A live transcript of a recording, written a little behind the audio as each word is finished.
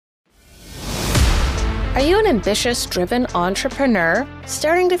Are you an ambitious, driven entrepreneur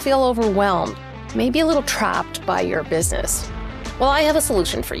starting to feel overwhelmed, maybe a little trapped by your business? Well, I have a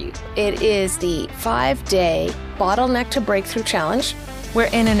solution for you. It is the 5-day Bottleneck to Breakthrough Challenge, where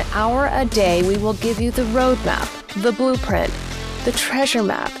in an hour a day, we will give you the roadmap, the blueprint, the treasure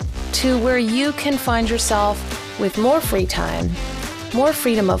map to where you can find yourself with more free time, more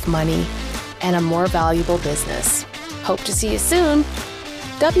freedom of money, and a more valuable business. Hope to see you soon.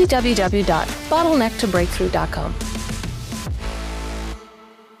 www.bottlenecktobreakthrough.com.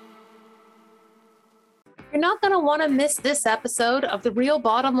 You're not going to want to miss this episode of The Real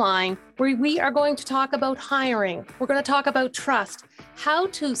Bottom Line, where we are going to talk about hiring. We're going to talk about trust, how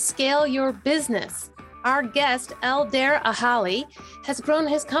to scale your business. Our guest, El-Darahali, has grown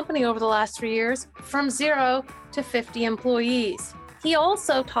his company over the last 3 years from 0 to 50 employees. He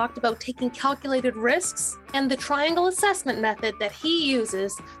also talked about taking calculated risks and the triangle assessment method that he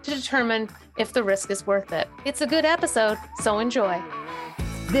uses to determine if the risk is worth it. It's a good episode, so enjoy.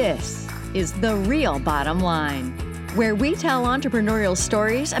 This is The Real Bottom Line, where we tell entrepreneurial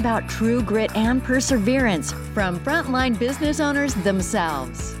stories about true grit and perseverance from frontline business owners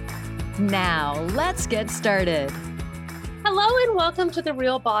themselves. Now, let's get started. Hello and welcome to The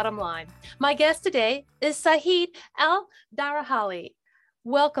Real Bottom Line. My guest today is Saeed El-Darahali.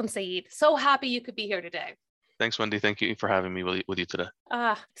 Welcome, Saeed. So happy you could be here today. Thanks, Wendy. Thank you for having me with you today.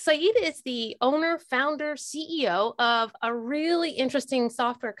 Saeed is the owner, founder, CEO of a really interesting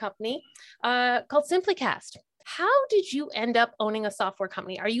software company called Simplycast. How did you end up owning a software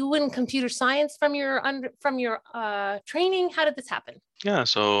company? Are you in computer science from your training? How did this happen? Yeah,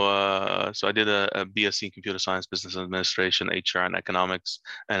 so I did a BSc in Computer Science, Business Administration, HR, and Economics,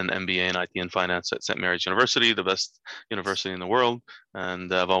 and an MBA in IT and Finance at St. Mary's University, the best university in the world.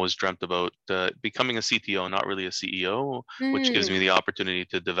 And I've always dreamt about becoming a CTO, not really a CEO, which gives me the opportunity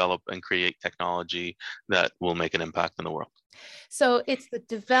to develop and create technology that will make an impact in the world. So it's the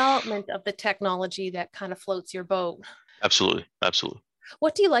development of the technology that kind of floats your boat. Absolutely, absolutely.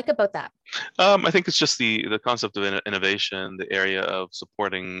 What do you like about that? I think it's just the concept of innovation, the area of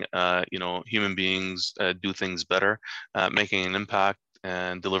supporting, human beings do things better, making an impact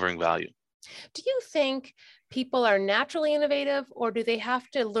and delivering value. Do you think people are naturally innovative, or do they have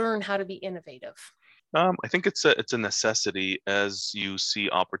to learn how to be innovative? I think it's a necessity as you see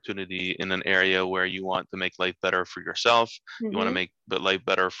opportunity in an area where you want to make life better for yourself, you want to make life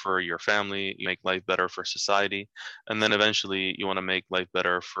better for your family, you make life better for society, and then eventually you want to make life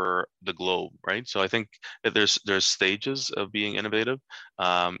better for the globe, right? So I think that there's stages of being innovative.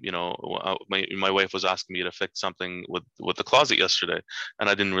 My wife was asking me to fix something with the closet yesterday, and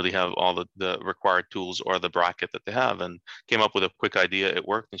I didn't really have all the required tools or the bracket that they have, and came up with a quick idea. It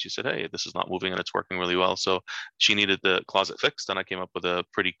worked, and she said, "Hey, this is not moving, and it's working really well." So she needed the closet fixed, and I came up with a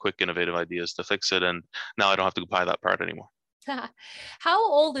pretty quick, innovative ideas to fix it, and now I don't have to buy that part anymore. How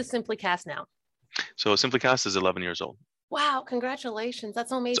old is Simplycast now? So Simplycast is 11 years old. Wow, congratulations.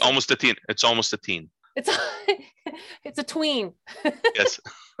 That's amazing. It's almost a teen. It's almost a teen. It's a tween. Yes.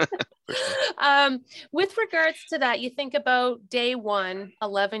 With regards to that, you think about day one,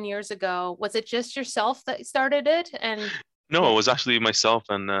 11 years ago, was it just yourself that started it? No, it was actually myself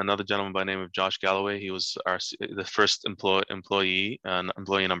and another gentleman by the name of Josh Galloway. He was the first employee, and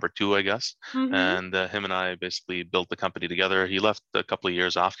employee number 2, I guess. And him and I basically built the company together. He left a couple of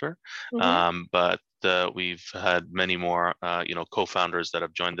years after, but we've had many more, co-founders that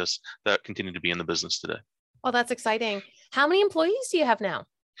have joined us that continue to be in the business today. Oh, that's exciting. How many employees do you have now?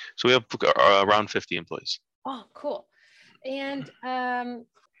 So we have around 50 employees. Oh, cool. And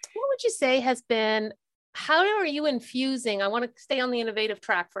what would you say has been, how are you infusing? I want to stay on the innovative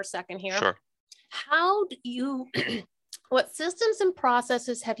track for a second here. Sure. How do you, what systems and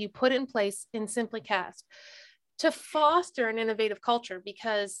processes have you put in place in Simplycast to foster an innovative culture?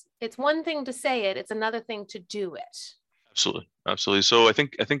 Because it's one thing to say it, it's another thing to do it. Absolutely. So I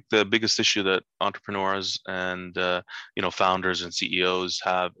think the biggest issue that entrepreneurs and founders and CEOs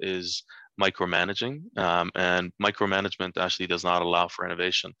have is micromanaging, and micromanagement actually does not allow for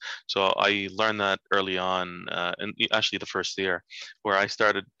innovation. So I learned that early on, and actually the first year, where I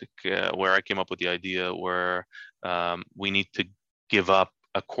came up with the idea where we need to give up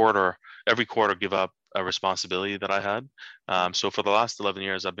every quarter, give up a responsibility that I had. So for the last 11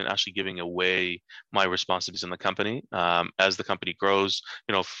 years, I've been actually giving away my responsibilities in the company. As the company grows,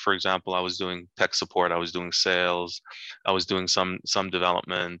 for example, I was doing tech support, I was doing sales, I was doing some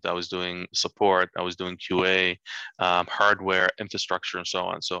development, I was doing support, I was doing QA, hardware, infrastructure, and so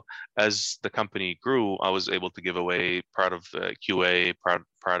on. So as the company grew, I was able to give away part of QA,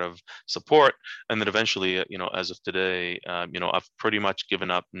 part of support, and then eventually, as of today, I've pretty much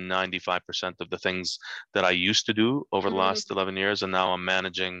given up 95% of the things that I used to do over the Mm. last 11 years, and now I'm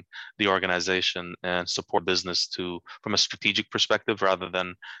managing the organization and support business from a strategic perspective rather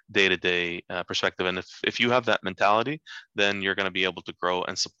than day-to-day perspective. And if you have that mentality, then you're going to be able to grow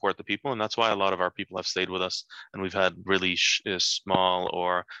and support the people. And that's why a lot of our people have stayed with us, and we've had really small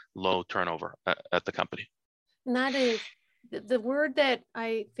or low turnover at the company. And that is the word that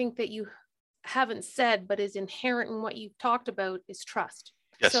I think that you haven't said, but is inherent in what you've talked about, is trust.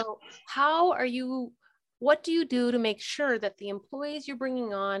 Yes. So what do you do to make sure that the employees you're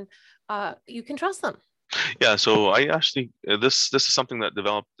bringing on, you can trust them? Yeah, so I actually this is something that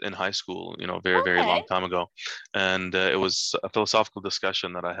developed in high school, very, very long Okay. time ago, and it was a philosophical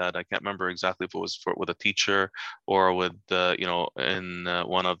discussion that I had. I can't remember exactly if it was with a teacher or with in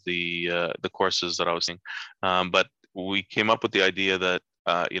one of the courses that I was seeing, but we came up with the idea that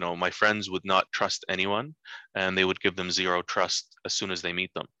my friends would not trust anyone, and they would give them zero trust as soon as they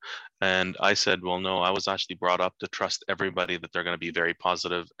meet them. And I said, well, no, I was actually brought up to trust everybody, that they're going to be very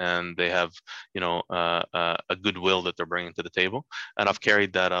positive and they have a goodwill that they're bringing to the table. And I've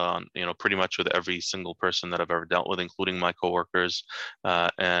carried that on, pretty much with every single person that I've ever dealt with, including my coworkers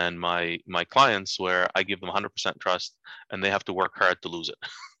and my clients, where I give them 100% trust and they have to work hard to lose it.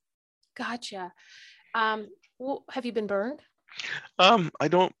 Gotcha. Well, have you been burned? I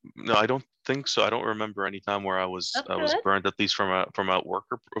don't no, I don't think so. I don't remember any time where That's I was good. burned, at least from a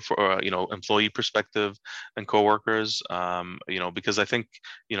worker, for employee perspective and coworkers. Because I think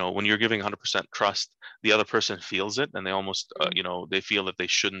when you're giving 100% trust, the other person feels it, and they almost Mm. they feel that they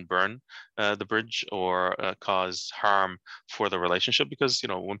shouldn't burn the bridge or cause harm for the relationship, because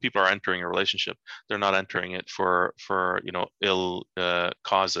when people are entering a relationship, they're not entering it for ill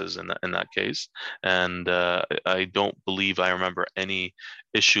causes in that case. And I don't believe I remember any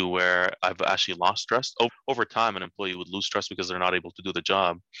issue where I've actually lost trust. Over time, an employee would lose trust because they're not able to do the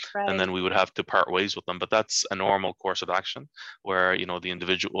job, and then Right. we would have to part ways with them. But that's a normal course of action where the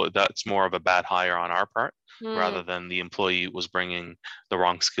individual, that's more of a bad hire on our part Mm. rather than the employee was bringing the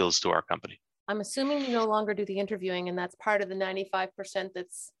wrong skills to our company. I'm assuming you no longer do the interviewing, and that's part of the 95%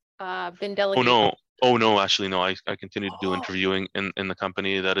 that's been Oh delegated. no. Oh no, actually no. I continue to do Oh, interviewing in the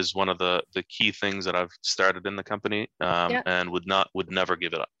company. That is one of the key things that I've started in the company, yeah. and would never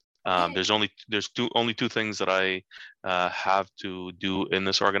give it up. Okay. There's only two things that I have to do in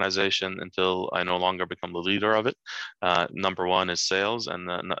this organization until I no longer become the leader of it. Number one is sales, and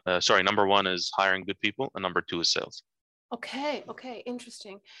number one is hiring good people, and number two is sales. Okay. Okay.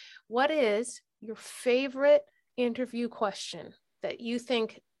 Interesting. What is your favorite interview question that you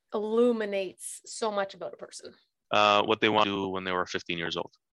think illuminates so much about a person? What they want to do when they were 15 years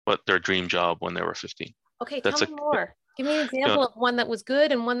old, what their dream job when they were 15. Okay. Tell That's a me more. Give me an you know, example of one that was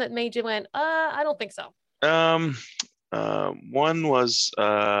good and one that made you went, I don't think so. Um, one was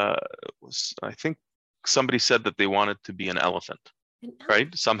I think somebody said that they wanted to be an elephant, An right?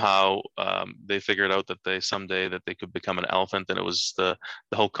 elephant. Somehow they figured out that they could become an elephant, and it was the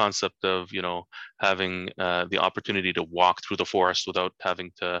whole concept of having the opportunity to walk through the forest without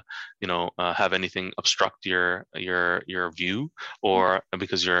having to have anything obstruct your view, or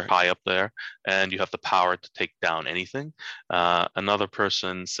because you're high up there and you have the power to take down anything. Another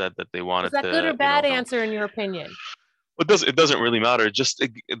person said that they Was wanted that good or to bad answer in your opinion? it doesn't really matter. Just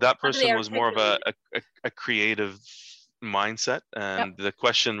that How do they person was more of articulate it? a creative mindset, Yep. and the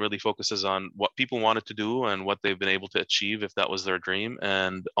question really focuses on what people wanted to do and what they've been able to achieve if that was their dream,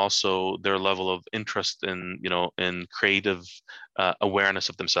 and also their level of interest in creative awareness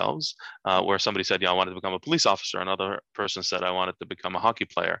of themselves. Where somebody said, yeah, I wanted to become a police officer. Another person said, I wanted to become a hockey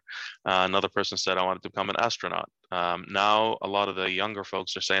player. Another person said, I wanted to become an astronaut. Now a lot of the younger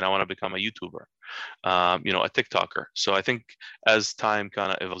folks are saying, I want to become a YouTuber, a TikToker. So I think as time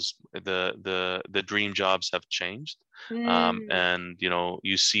kind of evolves, the dream jobs have changed, Mm. and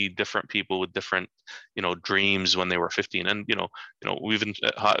you see different people with different dreams when they were 15. And we've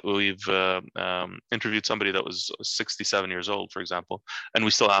interviewed somebody that was 67 years old, for example, and we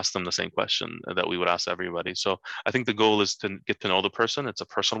still ask them the same question that we would ask everybody. So I think the goal is to get to know the person. It's a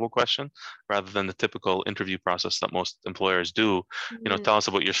personable question rather than the typical interview process that most employers do. Mm. Tell us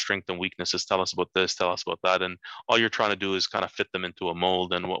about your strengths and weaknesses, tell us about this, tell us about that, and all you're trying to do is kind of fit them into a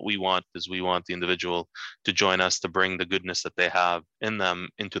mold. And what we want is we want the individual to join us, to bring the goodness that they have in them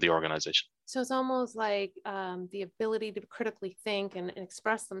into the organization. So it's almost like the ability to critically think and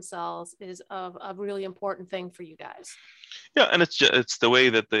express themselves is a really important thing for you guys. Yeah, and it's the way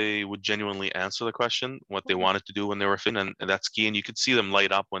that they would genuinely answer the question, what they Okay. wanted to do when they were fit, and that's key. And you could see them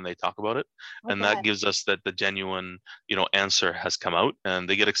light up when they talk about it, I and that bet. gives us that the genuine, answer has come out, and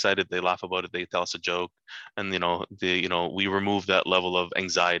they get excited, they laugh about it, they tell us a joke, and we remove that level of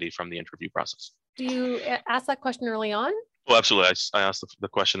anxiety from the interview process. Do you ask that question early on? Well, absolutely. I asked the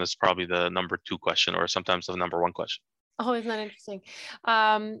question is probably the number 2 question, or sometimes the number 1 question. Oh, isn't that interesting?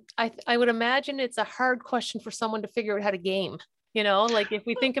 I would imagine it's a hard question for someone to figure out how to game. Like if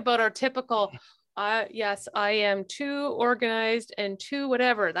we think about our typical, yes, I am too organized and too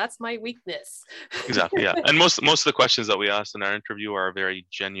whatever. That's my weakness. Exactly. Yeah. And most of the questions that we asked in our interview are very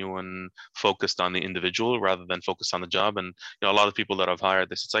genuine, focused on the individual rather than focused on the job. And a lot of people that I've hired,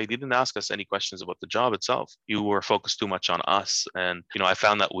 they said, "Saeed, you didn't ask us any questions about the job itself. You were focused too much on us." And I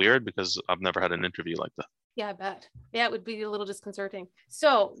found that weird because I've never had an interview like that. Yeah, I bet. Yeah, it would be a little disconcerting.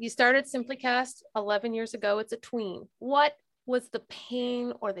 So you started SimplyCast 11 years ago. It's a tween. What was the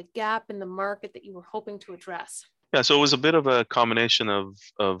pain or the gap in the market that you were hoping to address? Yeah, so it was a bit of a combination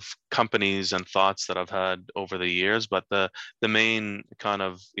of companies and thoughts that I've had over the years, but the main kind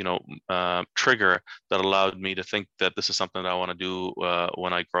of trigger that allowed me to think that this is something that I want to do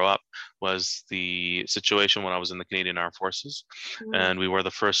when I grow up was the situation when I was in the Canadian Armed Forces, and we were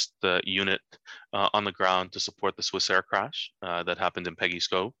the first unit on the ground to support the Swiss air crash that happened in Peggy's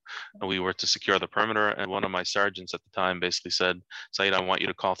Cove. And we were to secure the perimeter, and one of my sergeants at the time basically said, "Saeed, I want you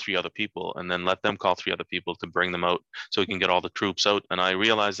to call 3 other people, and then let them call 3 other people to bring them out so we can get all the troops out." And I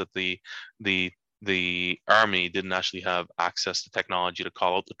realized that the army didn't actually have access to technology to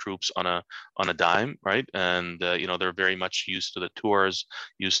call out the troops on a dime, right? And they're very much used to the tours,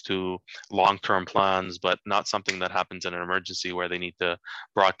 used to long-term plans, but not something that happens in an emergency where they need to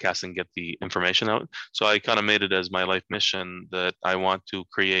broadcast and get the information out. So I kind of made it as my life mission that I want to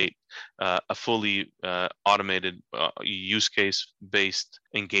create a fully automated use case based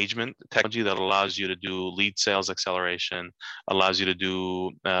engagement technology that allows you to do lead sales acceleration, allows you to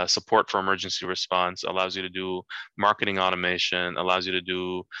do support for emergency response, allows you to do marketing automation, allows you to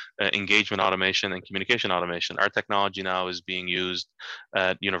do engagement automation and communication automation. Our technology now is being used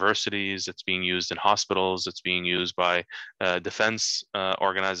at universities, it's being used in hospitals, it's being used by defense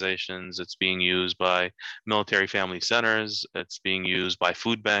organizations, it's being used by military family centers, it's being used by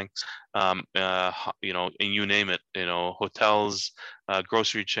food banks. And you name it, hotels,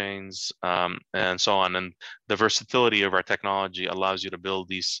 grocery chains, and so on. And the versatility of our technology allows you to build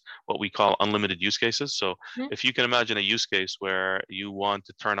these, what we call unlimited use cases. So if you can imagine a use case where you want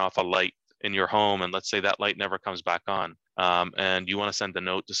to turn off a light in your home, and let's say that light never comes back on, and you want to send a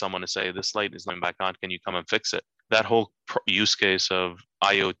note to someone to say, "This light is not back on, can you come and fix it?" That whole use case of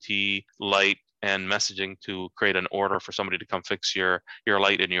IoT, light, and messaging to create an order for somebody to come fix your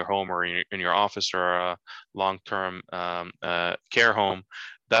light in your home or in your office or a long-term care home,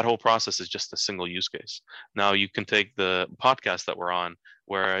 that whole process is just a single use case. Now you can take the podcast that we're on,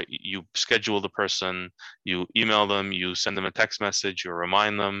 where you schedule the person, you email them, you send them a text message, you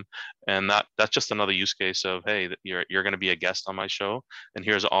remind them, and that's just another use case of, hey, you're going to be a guest on my show, and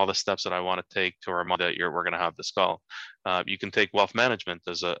here's all the steps that I want to take to remind that we're going to have this call. You can take wealth management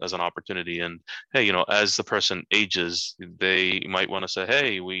as an opportunity, and hey, as the person ages, they might want to say,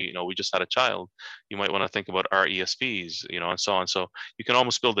 hey, we just had a child. You might want to think about our ESPs, and so on. So you can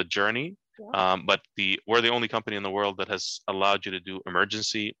almost build a journey. But we're the only company in the world that has allowed you to do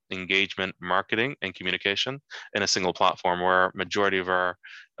emergency engagement, marketing, and communication in a single platform, where majority of our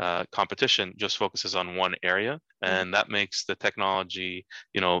competition just focuses on one area, and that makes the technology,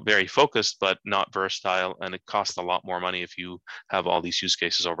 very focused but not versatile, and it costs a lot more money if you have all these use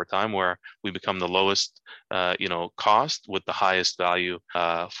cases over time, where we become the lowest, cost with the highest value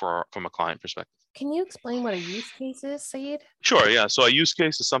from a client perspective. Can you explain what a use case is, Saeed? Sure, yeah. So a use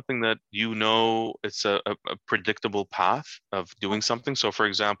case is something that it's a predictable path of doing something. So for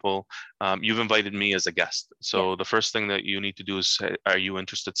example, you've invited me as a guest. So the first thing that you need to do is say, are you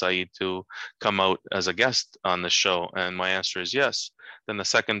interested, Saeed, to come out as a guest on the show? And my answer is yes. Then the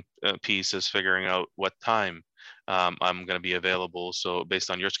second piece is figuring out what time I'm going to be available. So based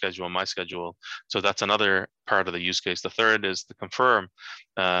on your schedule and my schedule. So that's another part of the use case. The third is to confirm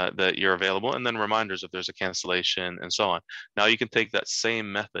that you're available, and then reminders if there's a cancellation and so on. Now you can take that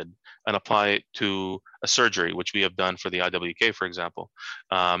same method and apply it to a surgery, which we have done for the IWK, for example.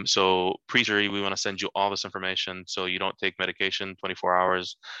 So pre-surgery, we want to send you all this information so you don't take medication 24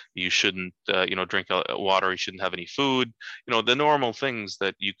 hours. You shouldn't, drink water. You shouldn't have any food. The normal things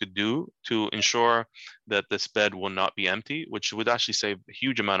that you could do to ensure that this bed will not be empty, which would actually save a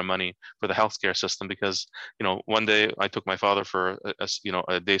huge amount of money for the healthcare system. Because one day I took my father for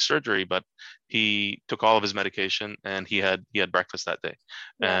a day surgery, but he took all of his medication and he had breakfast that day.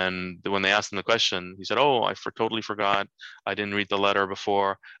 Yeah. And when they asked him the question, he said, said, oh, totally forgot. I didn't read the letter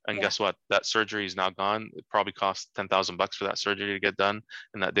before. And Yeah. guess what? That surgery is now gone. It probably cost $10,000 for that surgery to get done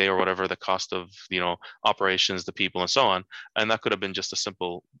in that day, or whatever the cost of, operations, the people, and so on. And that could have been just a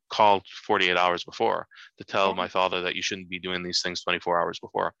simple call 48 hours before to tell Yeah. my father that you shouldn't be doing these things 24 hours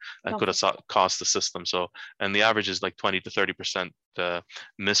before, and could have Okay. cost the system. So, and the average is like 20 to 30%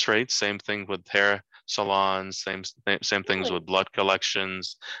 miss rates. Same thing with hair salons, same things Really? with blood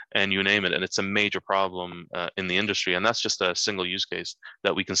collections, and you name it. And it's a major problem in the industry. And that's just a single use case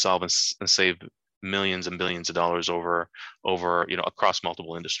that we can solve and save millions and billions of dollars over across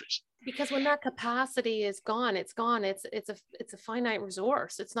multiple industries. Because when that capacity is gone, it's gone. It's a finite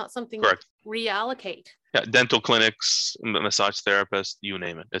resource. It's not something you Correct. reallocate. Yeah, dental clinics, massage therapists, you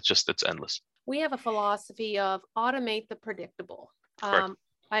name it. It's endless. We have a philosophy of automate the predictable. Correct.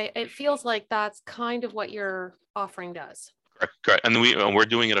 It feels like that's kind of what your offering does. Correct. Correct. And we're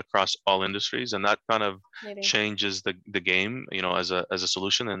doing it across all industries, and that kind of Maybe. changes the game, as a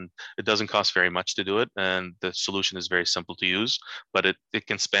solution. And it doesn't cost very much to do it, and the solution is very simple to use, but it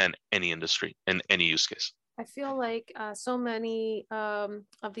can span any industry and any use case. I feel like so many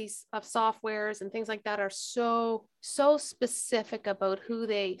of these softwares and things like that are so specific about who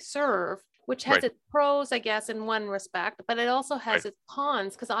they serve, which has Right. its pros, I guess, in one respect, but it also has Right. its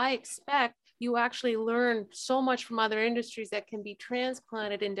cons, because I expect you actually learn so much from other industries that can be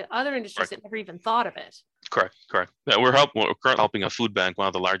transplanted into other industries Right. that never even thought of it. Correct. Correct. Yeah, we're currently helping a food bank, one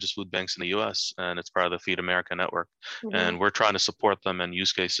of the largest food banks in the U.S., and it's part of the Feed America network. Mm-hmm. And we're trying to support them in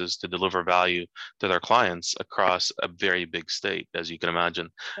use cases to deliver value to their clients across a very big state, as you can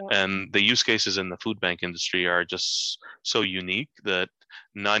imagine. Yeah. And the use cases in the food bank industry are just so unique that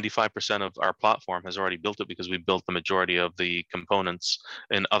 95% of our platform has already built it, because we built the majority of the components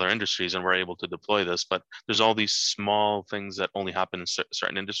in other industries, and we're able to deploy this. But there's all these small things that only happen in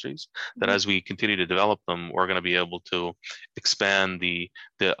certain industries that, Mm-hmm. as we continue to develop them, we're going to be able to expand the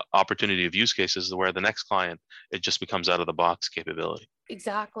opportunity of use cases where the next client, it just becomes out of the box capability.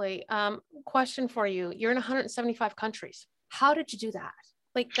 Exactly. Question for you. You're in 175 countries. How did you do that?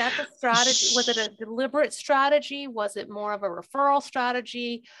 Like, that's a strategy. Was it a deliberate strategy? Was it more of a referral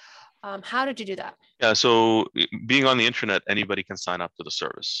strategy? How did you do that? Yeah, so being on the internet, anybody can sign up to the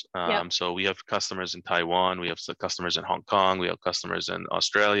service. Yep. So we have customers in Taiwan, we have customers in Hong Kong, we have customers in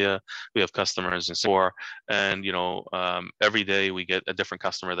Australia, we have customers in Singapore, and every day we get a different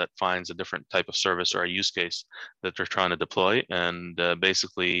customer that finds a different type of service or a use case that they're trying to deploy, and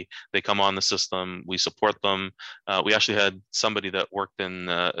basically they come on the system, we support them. We actually had somebody that worked in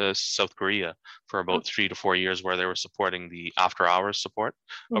South Korea for about 3 to 4 years, where they were supporting the after hours support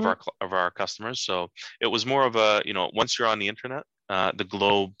Mm-hmm. of our customers. So it was more of a, once you're on the internet, the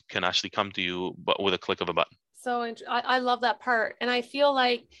globe can actually come to you, but with a click of a button. So I love that part. And I feel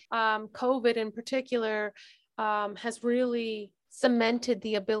like COVID in particular has really cemented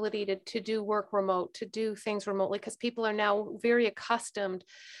the ability to do work remote, to do things remotely, because people are now very accustomed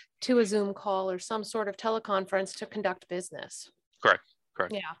to a Zoom call or some sort of teleconference to conduct business. Correct.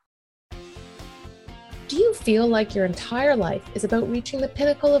 Yeah. Do you feel like your entire life is about reaching the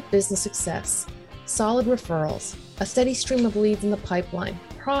pinnacle of business success? Solid referrals, a steady stream of leads in the pipeline,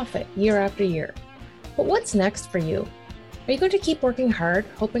 profit year after year. But what's next for you? Are you going to keep working hard,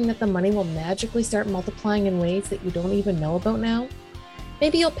 hoping that the money will magically start multiplying in ways that you don't even know about now?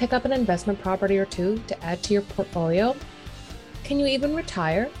 Maybe you'll pick up an investment property or two to add to your portfolio. Can you even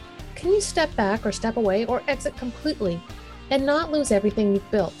retire? Can you step back or step away or exit completely and not lose everything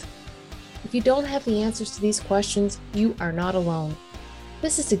you've built? If you don't have the answers to these questions, you are not alone.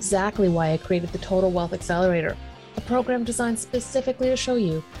 This is exactly why I created the Total Wealth Accelerator, a program designed specifically to show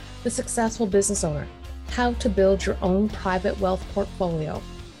you, the successful business owner, how to build your own private wealth portfolio.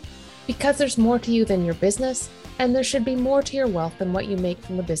 Because there's more to you than your business, and there should be more to your wealth than what you make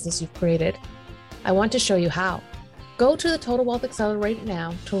from the business you've created. I want to show you how. Go to the Total Wealth Accelerator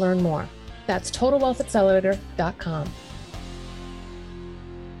now to learn more. That's TotalWealthAccelerator.com.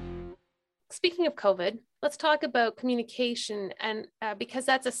 Speaking of COVID, let's talk about communication, and because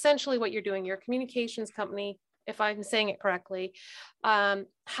that's essentially what you're doing. You're a communications company, if I'm saying it correctly. How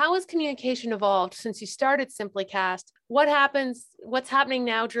has communication evolved since you started Simplycast? What's happening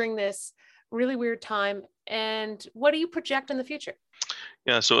now during this really weird time? And what do you project in the future?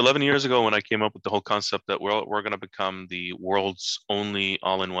 Yeah, so 11 years ago, when I came up with the whole concept that we're going to become the world's only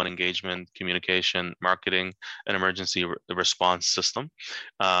all-in-one engagement, communication, marketing, and emergency response system,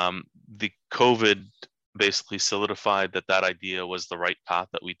 the COVID basically solidified that idea was the right path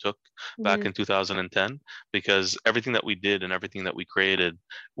that we took back in 2010, because everything that we did and everything that we created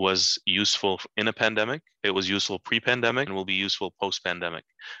was useful in a pandemic. It was useful pre-pandemic and will be useful post-pandemic.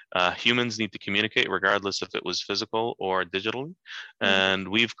 Humans need to communicate regardless if it was physical or digitally. And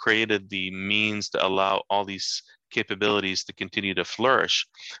we've created the means to allow all these capabilities to continue to flourish.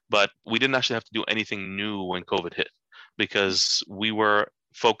 But we didn't actually have to do anything new when COVID hit, because we were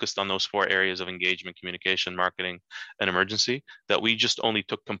focused on those four areas of engagement, communication, marketing, and emergency, that we just only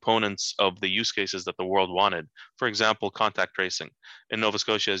took components of the use cases that the world wanted. For example, contact tracing. In Nova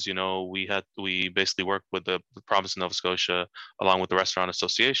Scotia, as you know, we basically worked with the province of Nova Scotia along with the Restaurant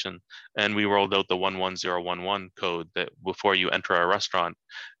Association, and we rolled out the 11011 code that before you enter a restaurant,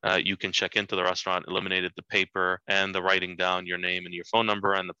 you can check into the restaurant, eliminated the paper and the writing down your name and your phone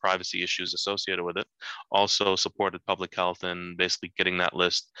number and the privacy issues associated with it. Also supported public health and basically getting that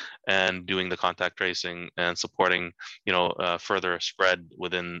list and doing the contact tracing and supporting, further spread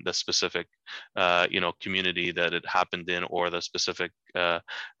within the specific, community that it happened in, or the specific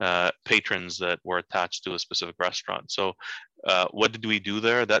patrons that were attached to a specific restaurant. So what did we do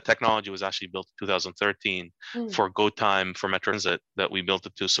there? That technology was actually built in 2013 for Go Time for Metro Transit, that we built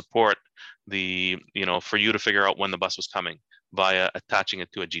it to support for you to figure out when the bus was coming via attaching it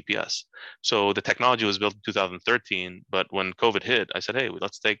to a GPS. So the technology was built in 2013, but when COVID hit, I said, hey,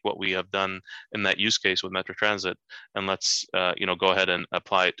 let's take what we have done in that use case with Metro Transit and let's, go ahead and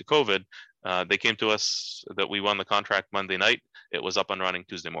apply it to COVID. They came to us that we won the contract Monday night. It was up and running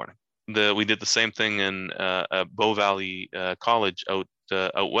Tuesday morning. We did the same thing in Bow Valley College out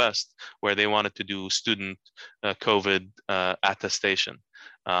west, where they wanted to do student COVID attestation.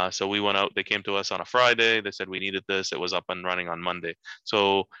 So we went out, they came to us on a Friday, they said we needed this, it was up and running on Monday.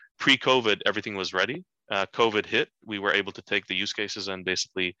 So pre-COVID, everything was ready. COVID hit, we were able to take the use cases and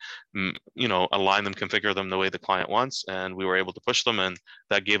basically, align them, configure them the way the client wants, and we were able to push them, and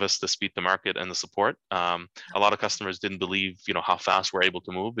that gave us the speed to market and the support. A lot of customers didn't believe, how fast we're able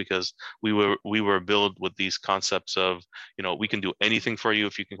to move, because we were built with these concepts of, we can do anything for you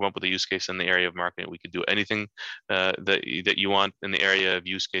if you can come up with a use case in the area of marketing. We can do anything that you want in the area of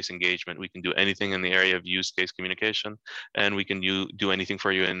use case engagement. We can do anything in the area of use case communication, and we can do anything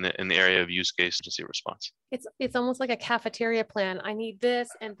for you in the area of use case emergency response. It's almost like a cafeteria plan. I need this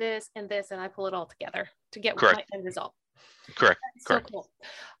and this and this, and I pull it all together to get Correct. my end result. Correct. So cool.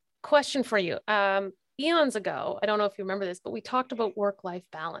 Question for you. Eons ago, I don't know if you remember this, but we talked about work-life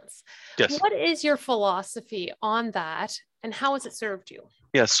balance. Yes. What is your philosophy on that, and how has it served you?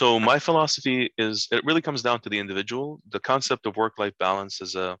 Yeah, so my philosophy is, it really comes down to the individual. The concept of work-life balance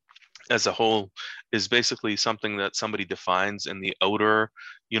as a whole is basically something that somebody defines in the outer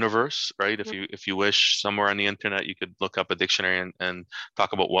universe, right? If you wish, somewhere on the internet, you could look up a dictionary and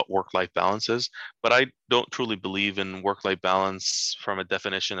talk about what work-life balance is. But I don't truly believe in work-life balance from a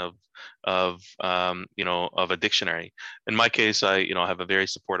definition of a dictionary. In my case, I have a very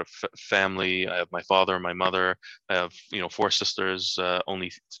supportive family. I have my father and my mother. I have 4 sisters,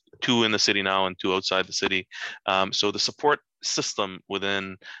 only 2 in the city now and 2 outside the city. So the support system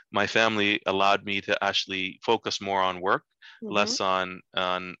within my family allowed me to actually focus more on work, less on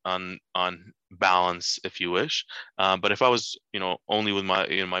balance, if you wish. But if I was, only with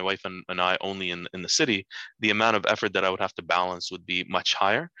my wife and I only in the city, the amount of effort that I would have to balance would be much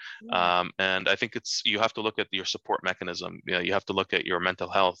higher. And I think you have to look at your support mechanism. You have to look at your mental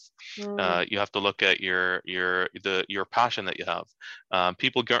health. You have to look at your passion that you have.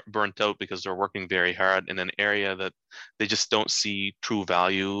 People get burnt out because they're working very hard in an area that they just don't see true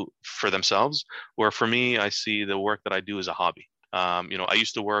value for themselves. Where for me, I see the work that I do as a hobby. I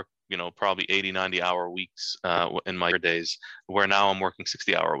used to work, probably 80, 90-hour weeks in my days, where now I'm working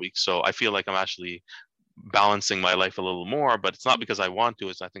 60-hour weeks. So I feel like I'm actually balancing my life a little more, but it's not because I want to.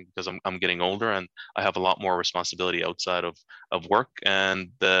 It's, I think, because I'm getting older and I have a lot more responsibility outside of work. And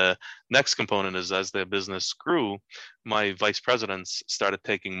the next component is, as the business grew, my vice presidents started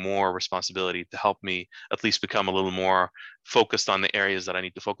taking more responsibility to help me at least become a little more focused on the areas that I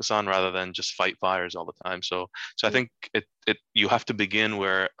need to focus on, rather than just fight fires all the time. So I think you have to begin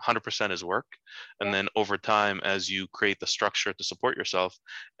where 100% is work, and then over time, as you create the structure to support yourself,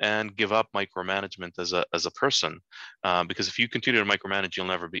 and give up micromanagement as a person, because if you continue to micromanage, you'll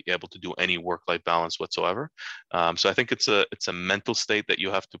never be able to do any work-life balance whatsoever. So I think it's a mental state that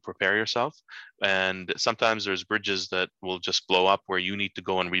you have to prepare yourself, and sometimes there's bridges that will just blow up where you need to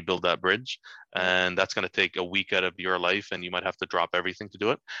go and rebuild that bridge, and that's going to take a week out of your life, and you might have to drop everything to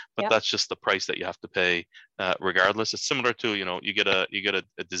do it, but that's just the price that you have to pay regardless. It's similar similar to, you get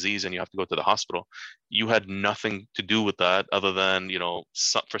a disease and you have to go to the hospital. You had nothing to do with that other than,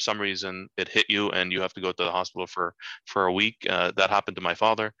 for some reason it hit you and you have to go to the hospital for a week. That happened to my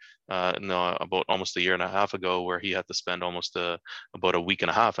father. No, about almost a year and a half ago, where he had to spend almost about a week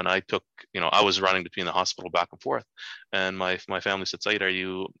and a half, and I was running between the hospital back and forth, and my family said, Saeed, are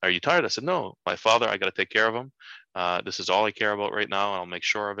you tired? I said, no, my father, I got to take care of him. This is all I care about right now. I'll make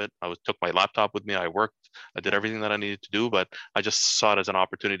sure of it. Took my laptop with me. I worked. I did everything that I needed to do, but I just saw it as an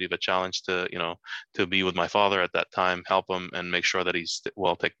opportunity of a challenge to be with my father at that time, help him, and make sure that he's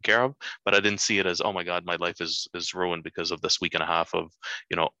well taken care of. But I didn't see it as, oh my God, my life is ruined because of this week and a half of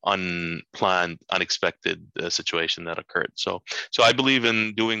unplanned, unexpected situation that occurred. So I believe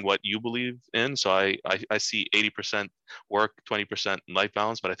in doing what you believe in. So I see 80% work, 20% life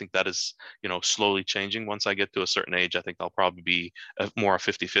balance, but I think that is slowly changing. Once I get to a certain age, I think I'll probably be more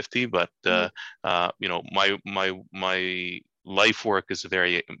 50-50. But my life work is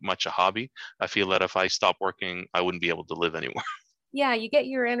very much a hobby. I feel that if I stop working, I wouldn't be able to live anymore. Yeah, you get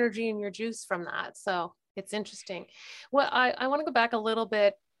your energy and your juice from that. So it's interesting. Well, I want to go back a little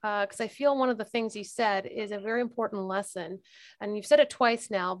bit because I feel one of the things you said is a very important lesson. And you've said it twice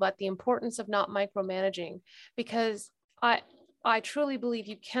now, but the importance of not micromanaging, because I truly believe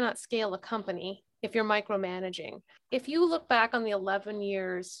you cannot scale a company if you're micromanaging. If you look back on the 11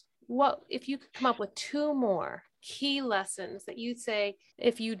 years, what if you could come up with 2 more key lessons that you'd say,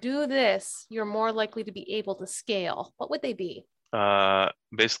 if you do this, you're more likely to be able to scale, what would they be?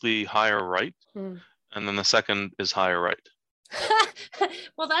 Basically hire right. And then the second is hire right.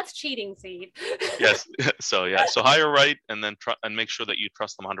 Well, that's cheating, Saeed. Yes. So hire right, and then and make sure that you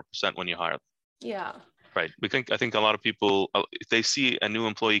trust them 100% when you hire them. Yeah. Right. I think a lot of people, if they see a new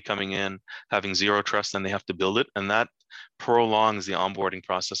employee coming in having zero trust, then they have to build it, and that prolongs the onboarding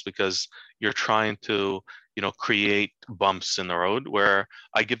process because you're trying to create bumps in the road. Where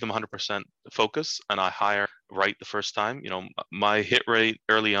I give them 100% focus and I hire right the first time. My hit rate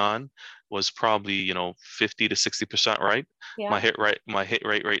early on was probably 50 to 60% right. Yeah. My hit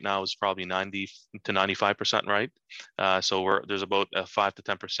rate right now is probably 90 to 95% right. So there's about a 5 to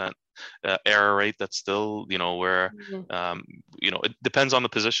 10% error rate that's still where it depends on the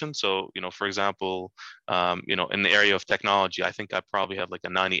position. So for example, in the area of technology, I think I probably have like a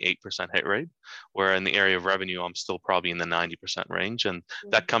 98% hit rate, where in the area of revenue, I'm still probably in the 90% range. And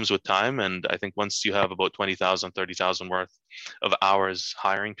that comes with time. And I think once you have about 20,000, 30,000 worth of hours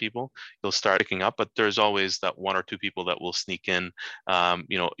hiring people, you'll start picking up. But there's always that 1 or 2 people that will sneak in,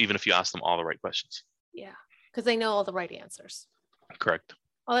 even if you ask them all the right questions. Yeah, because they know all the right answers. Correct.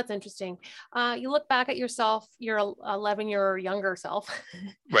 Oh, that's interesting. You look back at yourself, your 11-year younger self.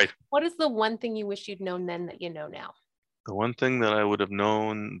 Right. What is the one thing you wish you'd known then that you know now? The one thing that I would have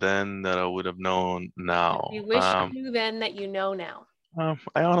known then that I would have known now. You wish you knew then that you know now.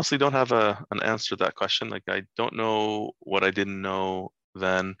 I honestly don't have an answer to that question. Like, I don't know what I didn't know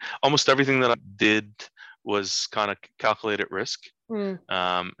then. Almost everything that I did was kind of calculated risk.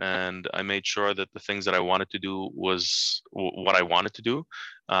 And I made sure that the things that I wanted to do was what I wanted to do.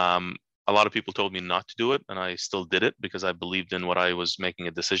 A lot of people told me not to do it, and I still did it because I believed in what I was making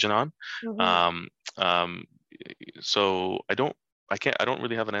a decision on. So I don't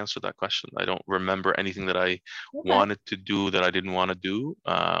really have an answer to that question. I don't remember anything that I wanted to do that I didn't want to do,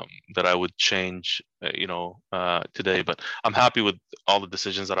 that I would change, today. But I'm happy with all the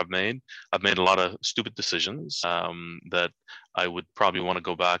decisions that I've made. I've made a lot of stupid decisions that I would probably want to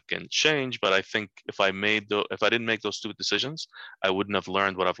go back and change. But I think if I didn't make those stupid decisions, I wouldn't have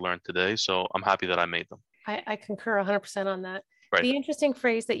learned what I've learned today. So I'm happy that I made them. I concur 100% on that. Right. The interesting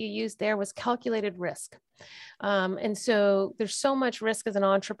phrase that you used there was calculated risk. And so there's so much risk as an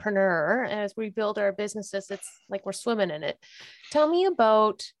entrepreneur. As we build our businesses, it's like we're swimming in it. Tell me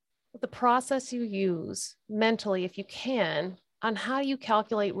about the process you use mentally, if you can, on how you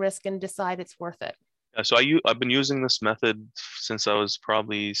calculate risk and decide it's worth it. So I've been using this method since I was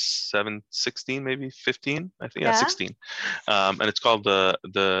probably 16, maybe 15, I think. Yeah, 16. And it's called the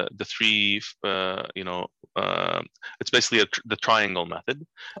 3, it's basically the triangle method.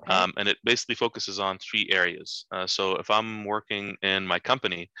 Okay. And it basically focuses on 3 areas. So if I'm working in my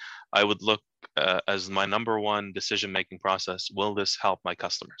company, I would look as my number 1 decision-making process, will this help my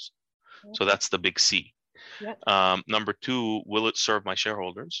customers? Okay. So that's the big C. Yep. Number 2, will it serve my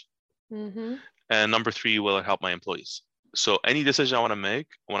shareholders? And number 3, will it help my employees? So any decision I want to make,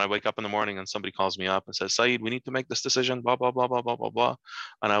 when I wake up in the morning and somebody calls me up and says, Saeed, we need to make this decision, blah, blah, blah, blah, blah, blah, blah.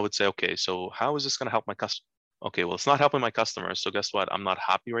 And I would say, okay, so how is this going to help my customer? Okay, well, it's not helping my customers. So guess what? I'm not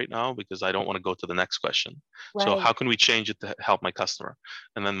happy right now because I don't want to go to the next question. Right. So how can we change it to help my customer?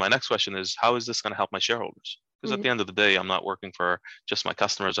 And then my next question is, how is this going to help my shareholders? Because at the end of the day, I'm not working for just my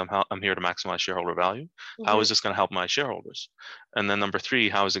customers. I'm here to maximize shareholder value. How is this going to help my shareholders? And then number three,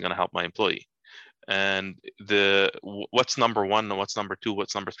 how is it going to help my employee? And what's number one and what's number two,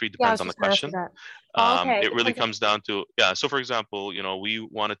 what's number three Yeah, I depends was on the just gonna ask you question. that. Okay. It really comes down to, yeah. So for example, we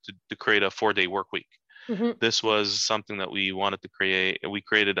wanted to create a 4-day work week. Mm-hmm. This was something that we wanted to create. We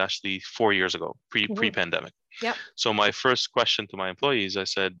created actually 4 years ago, pre-pandemic. Yep. So my first question to my employees, I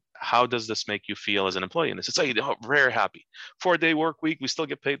said, how does this make you feel as an employee? And they said, Saeed, oh, very happy. 4-day work week, we still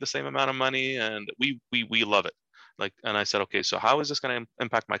get paid the same amount of money, and we love it. And I said, okay, so how is this going to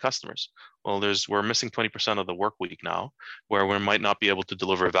impact my customers? Well, we're missing 20% of the work week now, where we might not be able to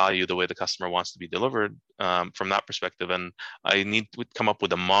deliver value the way the customer wants to be delivered, from that perspective. And I need to come up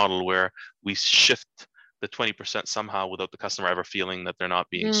with a model where we shift the 20% somehow without the customer ever feeling that they're not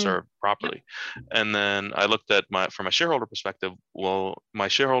being served properly. Yep. And then I looked at from a shareholder perspective, well, my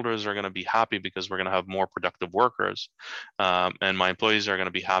shareholders are going to be happy because we're going to have more productive workers. And my employees are going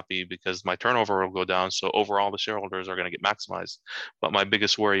to be happy because my turnover will go down. So overall, the shareholders are going to get maximized. But my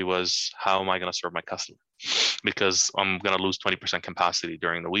biggest worry was, how am I going to serve my customer? Because I'm going to lose 20% capacity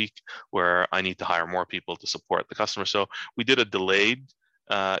during the week where I need to hire more people to support the customer. So we did a delayed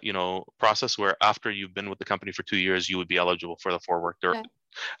process where after you've been with the company for 2 years, you would be eligible for the 4 work day. Okay.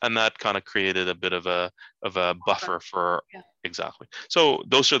 And that kind of created a bit of a buffer for, exactly. So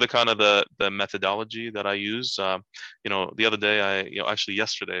those are the kind of the methodology that I use. The other day, actually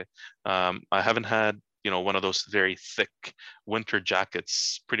yesterday, I haven't had one of those very thick winter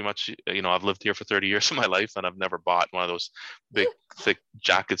jackets. Pretty much, I've lived here for 30 years of my life, and I've never bought one of those big, thick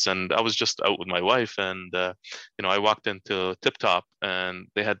jackets. And I was just out with my wife, and I walked into Tip Top, and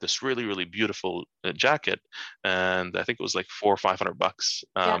they had this really, really beautiful jacket, and I think it was like $400 or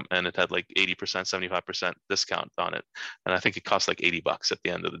 $500, and it had like 80%, 75% discount on it, and I think it cost like $80 at the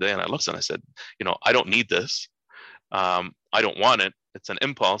end of the day. And I looked and I said, I don't need this. I don't want it. It's an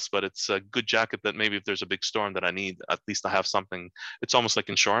impulse, but it's a good jacket that maybe if there's a big storm that I need, at least I have something. It's almost like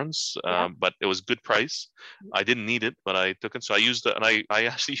insurance, but it was good price. I didn't need it, but I took it. So I used it, and I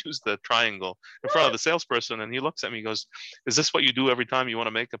actually used the triangle in front of the salesperson, and he looks at me and goes, is this what you do every time you want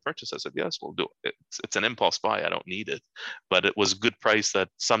to make a purchase? I said, yes, we'll do it. It's an impulse buy. I don't need it, but it was good price that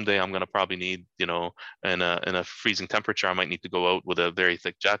someday I'm going to probably need, in a freezing temperature, I might need to go out with a very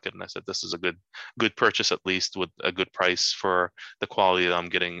thick jacket. And I said, this is a good purchase, at least with a good price for the quality that I'm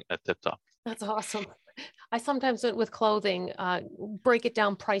getting at Tip Top. That's awesome. I sometimes with clothing, break it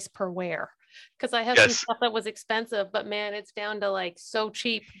down price per wear, because I have some stuff that was expensive, but man, it's down to like so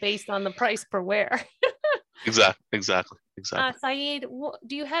cheap based on the price per wear. Exactly. Saeed,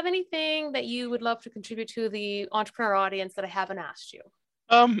 do you have anything that you would love to contribute to the entrepreneur audience that I haven't asked you?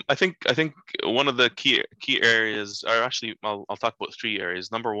 I think one of the key areas, or actually, I'll talk about 3 areas.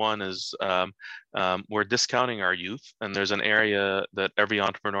 Number one is we're discounting our youth, and there's an area that every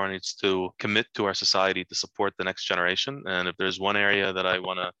entrepreneur needs to commit to our society to support the next generation. And if there's one area that I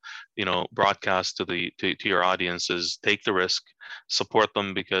want to, broadcast to your audience, is take the risk, support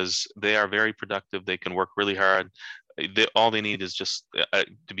them, because they are very productive. They can work really hard. All they need is just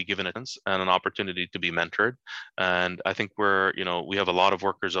to be given a chance and an opportunity to be mentored. And I think we have a lot of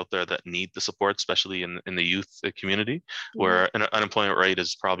workers out there that need the support, especially in the youth community, where an unemployment rate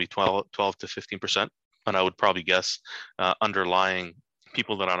is probably 12 to 15%. And I would probably guess underlying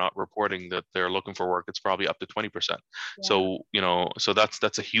people that are not reporting that they're looking for work, it's probably up to 20%. So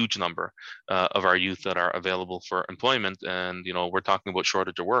that's a huge number of our youth that are available for employment. And we're talking about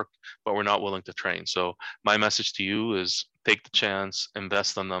shortage of work, but we're not willing to train. So my message to you is, take the chance,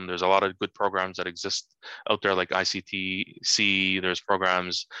 invest in them. There's a lot of good programs that exist out there, like ICTC. There's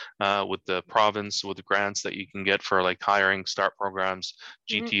programs with the province, with the grants that you can get for like hiring, start programs,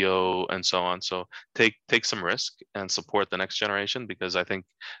 GTO, and so on. So take some risk and support the next generation, because I think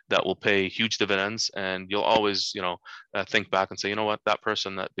that will pay huge dividends. And you'll always, think back and say, you know what, that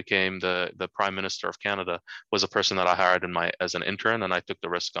person that became the Prime Minister of Canada was a person that I hired as an intern, and I took the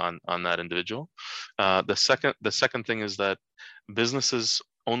risk on that individual. The second thing is that businesses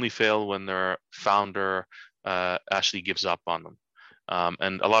only fail when their founder actually gives up on them.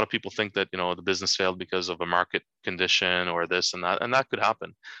 And a lot of people think that the business failed because of a market condition or this and that, and that could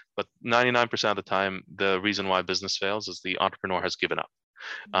happen. But 99% of the time, the reason why business fails is the entrepreneur has given up.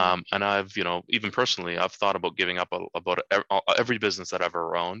 And I've, even personally, I've thought about giving up about every business that I've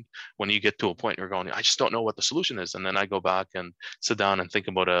ever owned. When you get to a point you're going, I just don't know what the solution is. And then I go back and sit down and think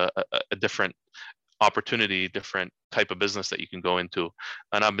about a different opportunity, different type of business that you can go into.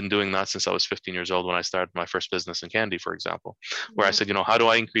 And I've been doing that since I was 15 years old when I started my first business in candy, for example, where I said, how do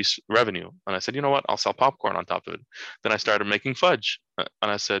I increase revenue? And I said, you know what, I'll sell popcorn on top of it. Then I started making fudge, and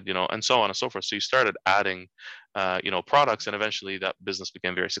I said, and so on and so forth. So you started adding products, and eventually that business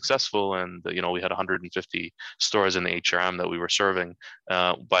became very successful. And we had 150 stores in the HRM that we were serving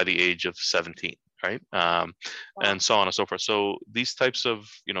by the age of 17. Right. And so on and so forth. So these types of,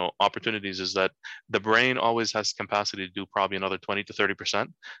 opportunities is that the brain always has capacity to do probably another 20 to 30%.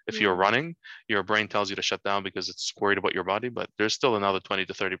 If you're running, your brain tells you to shut down because it's worried about your body, but there's still another 20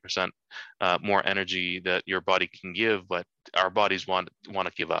 to 30% more energy that your body can give, but our bodies want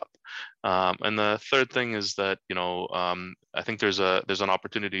to give up. And the third thing is that, I think there's an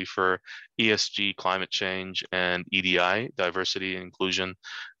opportunity for ESG, climate change, and EDI, diversity and inclusion.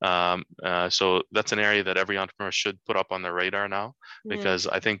 So that's an area that every entrepreneur should put up on their radar now, because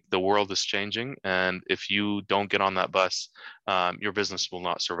I think the world is changing. And if you don't get on that bus, your business will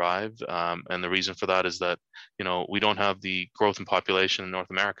not survive. And the reason for that is that, we don't have the growth in population in North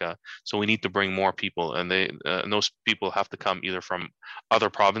America. So we need to bring more people, and those people have to come either from other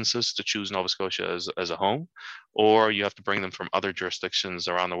provinces to choose Nova Scotia as a home, or you have to bring them from other jurisdictions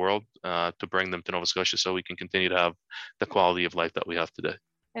around the world to bring them to Nova Scotia so we can continue to have the quality of life that we have today.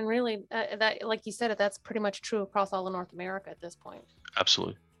 And really, that, like you said, that's pretty much true across all of North America at this point.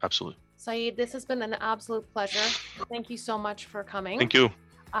 Absolutely. Absolutely. Saeed, this has been an absolute pleasure. Thank you so much for coming. Thank you.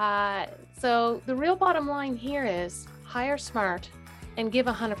 So the real bottom line here is hire smart and give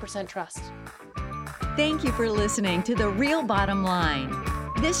 100% trust. Thank you for listening to The Real Bottom Line.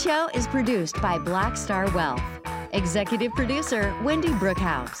 This show is produced by Black Star Wealth. Executive producer, Wendy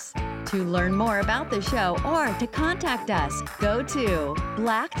Brookhouse. To learn more about the show or to contact us, go to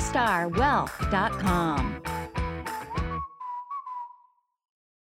blackstarwealth.com.